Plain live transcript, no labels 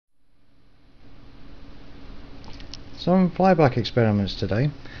Some flyback experiments today.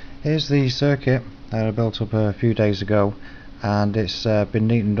 Here's the circuit that I built up a few days ago, and it's been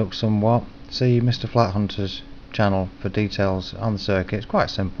neatened up somewhat. See MrFlathunter's channel for details on the circuit. It's quite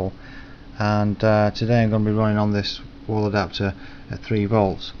simple, and today I'm going to be running on this wall adapter at 3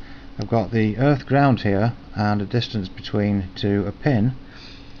 volts. I've got the earth ground here and a distance between to a pin.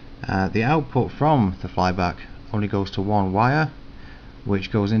 The output from the flyback only goes to one wire,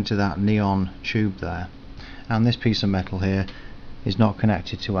 which goes into that neon tube there, and this piece of metal here is not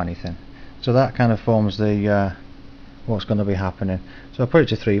connected to anything, so that kind of forms the what's going to be happening. So I put it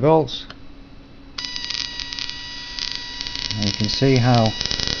to 3 volts, and you can see how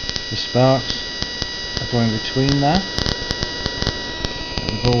the sparks are going between there.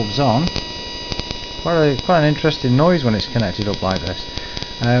 The bulb's on. Quite an interesting noise when it's connected up like this.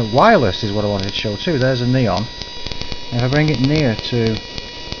 Wireless is what I wanted to show too. There's a neon. If I bring it near to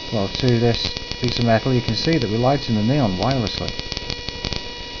this piece of metal, you can see that we're lighting the neon wirelessly.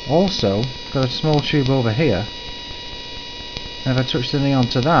 Also, got a small tube over here, and if I touch the neon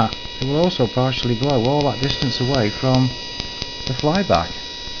to that, it will also partially glow all that distance away from the flyback.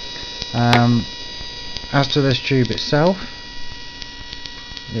 As to this tube itself,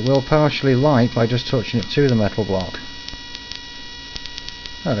 it will partially light by just touching it to the metal block.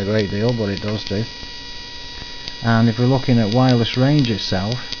 Not a great deal, but it does do. And if we're looking at wireless range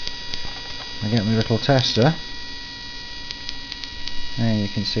itself, I get my little tester, and you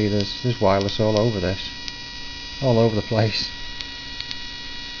can see there's wireless all over this, all over the place.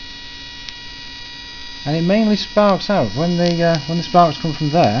 And it mainly sparks out when the sparks come from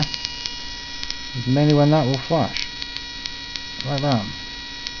there. It's mainly when that will flash, like that.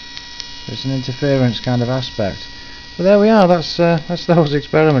 So it's an interference kind of aspect. But there we are. That's those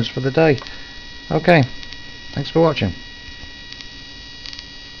experiments for the day. Okay, thanks for watching.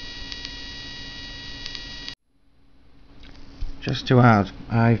 Just to add,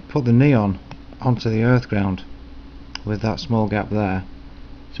 I've put the neon onto the earth ground with that small gap there,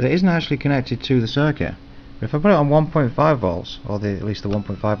 so it isn't actually connected to the circuit. But if I put it on 1.5 volts, or at least the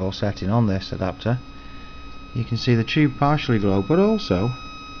 1.5 volt setting on this adapter, you can see the tube partially glow, but also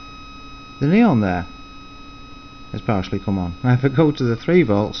the neon there has partially come on. Now if I go to the 3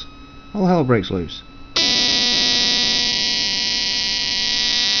 volts, all hell breaks loose.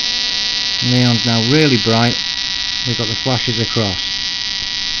 The neon's now really bright. We've got the flashes across.